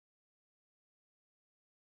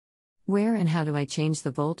Where and how do I change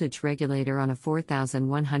the voltage regulator on a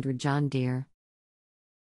 4100 John Deere?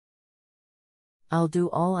 I'll do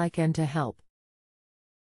all I can to help.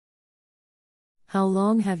 How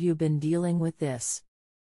long have you been dealing with this?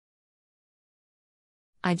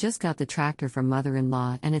 I just got the tractor from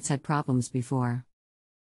mother-in-law and it's had problems before.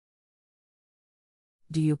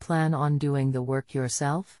 Do you plan on doing the work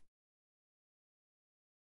yourself?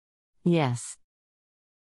 Yes.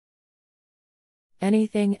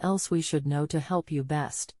 Anything else we should know to help you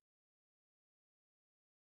best?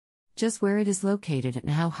 Just where it is located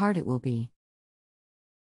and how hard it will be.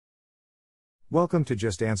 Welcome to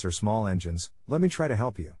Just Answer Small Engines. Let me try to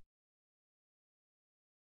help you.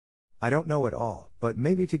 I don't know it all, but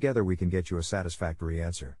maybe together we can get you a satisfactory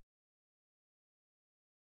answer.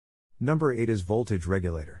 Number 8 is voltage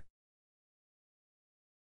regulator.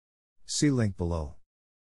 See link below.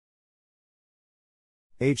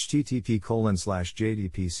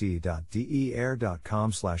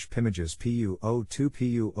 http://jdpc.deere.com/pimages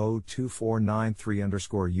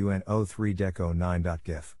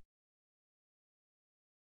pu02pu02493_un03dec09.gif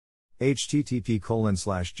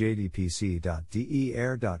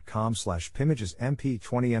http://jdpc.deere.com/pimages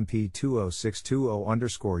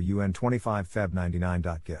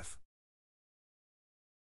mp20mp20620_un25feb99.gif.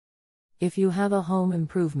 If you have a home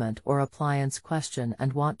improvement or appliance question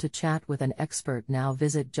and want to chat with an expert now,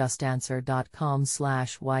 visit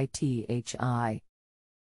JustAnswer.com/ythi.